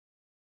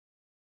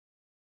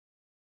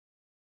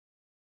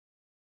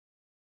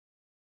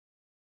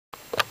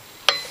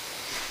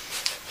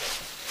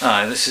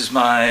Hi, this is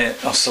my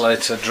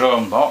oscillator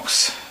drone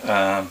box.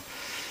 I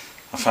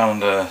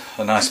found a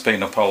nice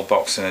beaten up old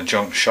box in a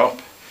junk shop.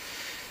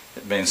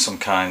 It being some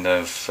kind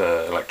of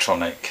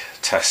electronic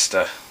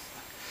tester.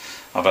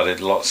 I've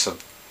added lots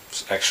of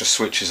extra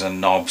switches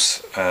and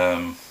knobs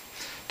to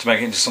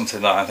make it into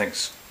something that I think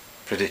is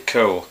pretty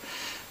cool.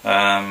 There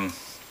are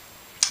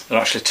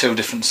actually two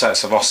different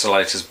sets of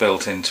oscillators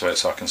built into it,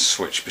 so I can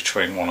switch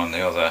between one and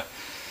the other.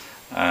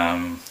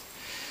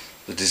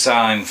 The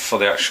design for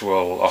the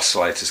actual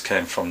oscillators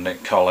came from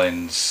Nic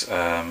Collins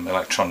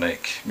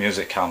Electronic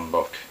Music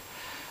Handbook,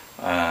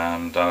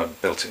 and I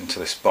built it into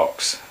this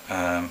box.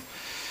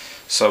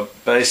 So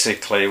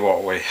basically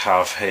what we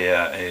have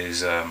here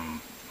is a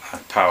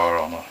power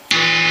on off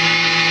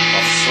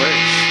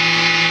switch.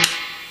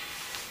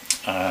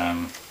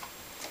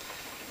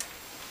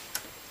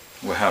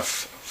 We have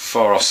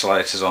 4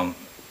 oscillators on,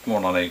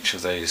 one on each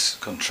of these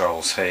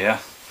controls here.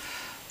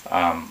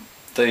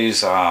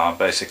 These are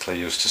basically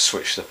used to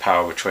switch the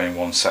power between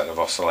one set of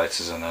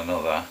oscillators and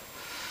another.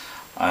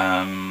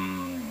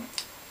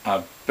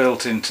 I've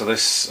built into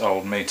this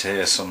old meter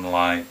here some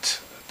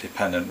light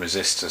dependent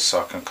resistors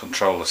so I can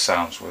control the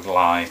sounds with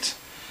light,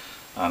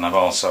 and I've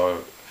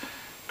also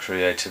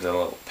created a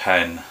little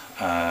pen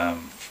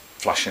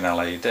flashing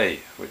LED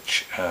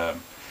which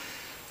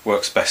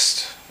works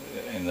best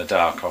in the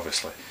dark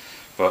obviously,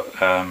 but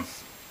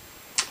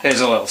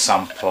here's a little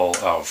sample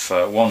of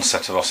one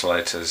set of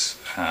oscillators.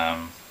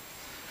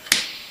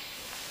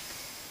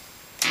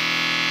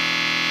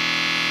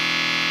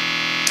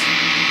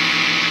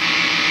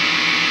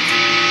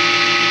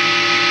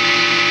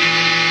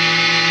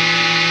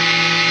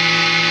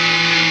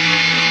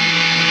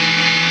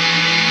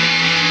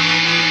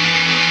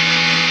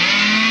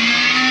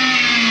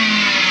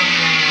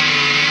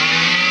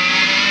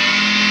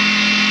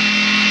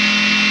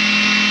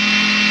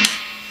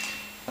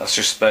 That's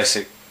just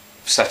basic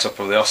setup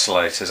of the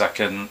oscillators. I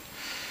can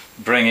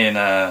bring in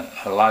a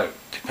light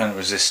dependent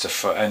resistor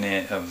for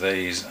any of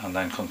these and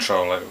then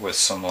control it with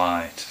some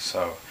light.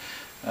 So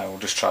we'll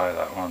just try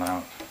that one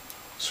out.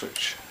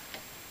 Switch.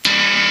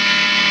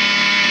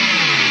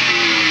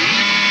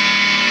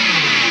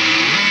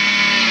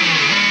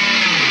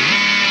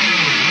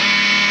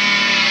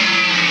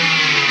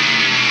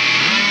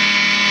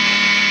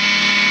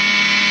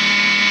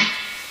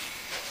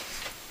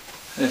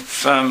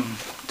 If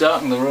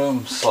darken the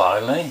room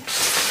slightly and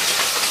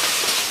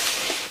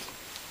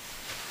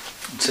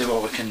see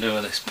what we can do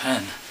with this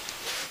pen.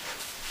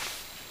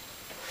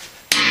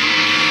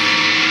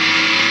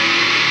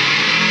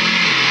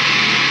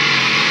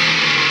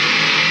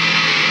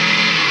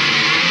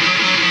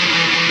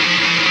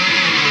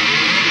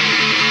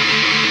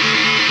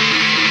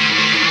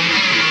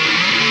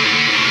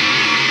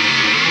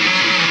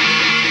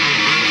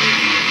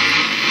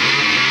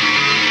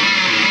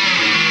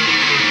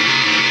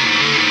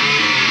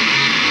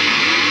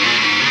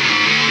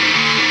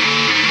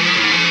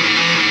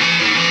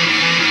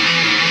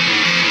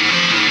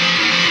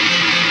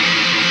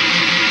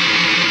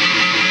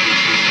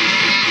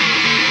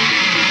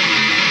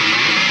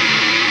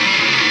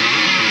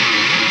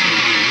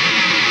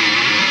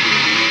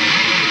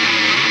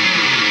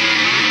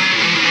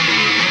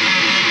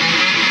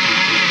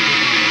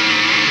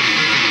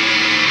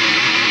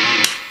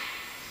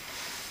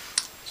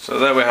 So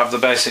there we have the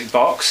basic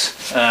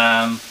box.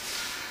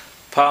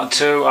 Part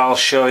 2 I'll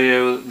show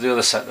you the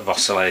other set of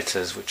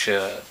oscillators which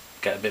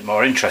get a bit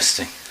more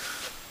interesting.